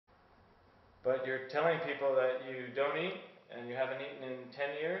But you're telling people that you don't eat and you haven't eaten in 10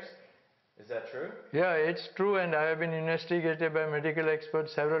 years? Is that true? Yeah, it's true, and I have been investigated by medical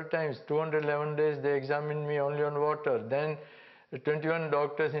experts several times. 211 days they examined me only on water. Then the 21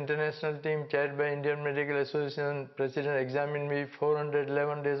 doctors international team chaired by Indian Medical Association president examined me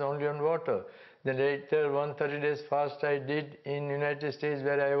 411 days only on water. Then later 130 days fast I did in United States,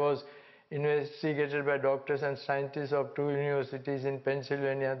 where I was investigated by doctors and scientists of two universities in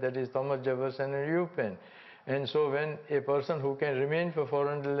Pennsylvania, that is Thomas Jefferson and UPenn. And so when a person who can remain for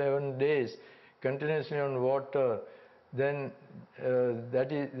 411 days continuously on water, then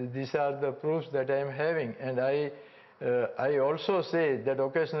these are the proofs that I am having. And I also say that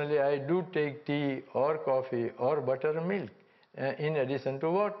occasionally I do take tea or coffee or buttermilk in addition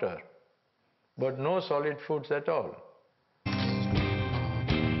to water, but no solid foods at all.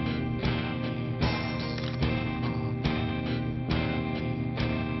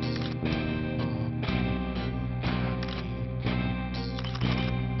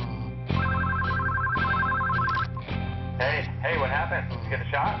 Hey, what happened? Did you get a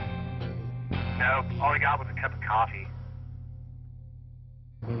shot? No, all I got was a cup of coffee.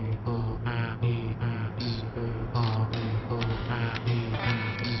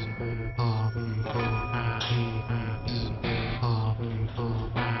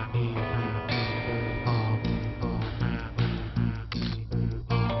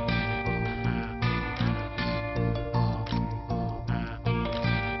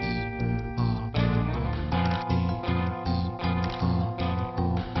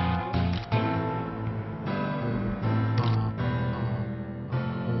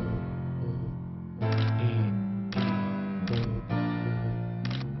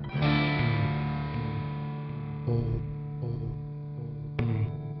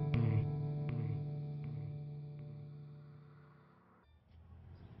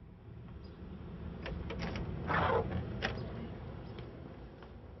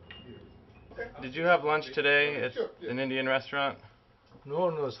 Did you have lunch today at an Indian restaurant?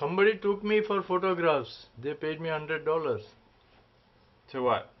 No, somebody took me for photographs. They paid me $100. To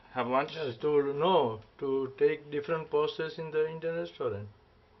what? Have lunch? Yes, to take different poses in the Indian restaurant.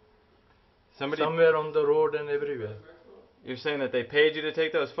 Somewhere on the road and everywhere. You're saying that they paid you to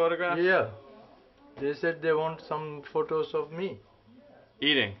take those photographs? Yeah. They said they want some photos of me.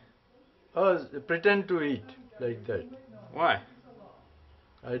 Eating? Pretend to eat like that. Why?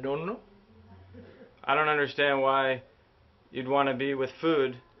 I don't know. I don't understand why you'd want to be with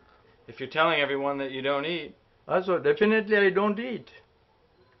food if you're telling everyone that you don't eat. Also, definitely I don't eat.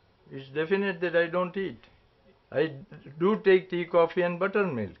 It's definite that I don't eat. I do take tea, coffee and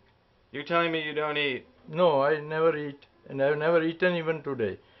buttermilk. You're telling me you don't eat? No, I never eat. And I've never eaten even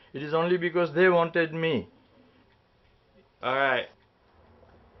today. It is only because they wanted me. All right.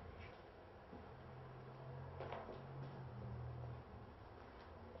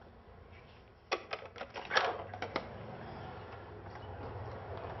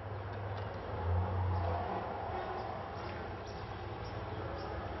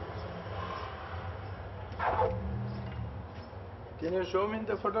 Can you show me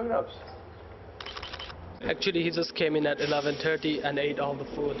the photographs? Actually, he just came in at 11:30 and ate all the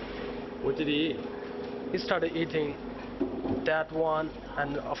food. What did he eat? He started eating that one,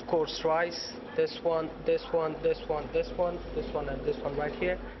 and of course rice, this one, this one, this one, this one, this one, and this one right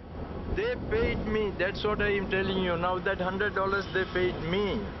here. They paid me, that's what I am telling you. Now that $100 they paid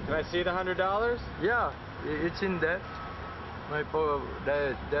me. Can I see the $100? Yeah, it's in there. My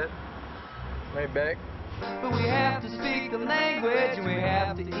my bag. But we have to speak the language and we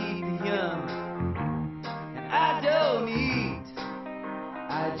have to eat the young. And I don't eat,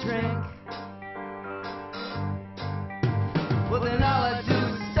 I drink. Well then I'll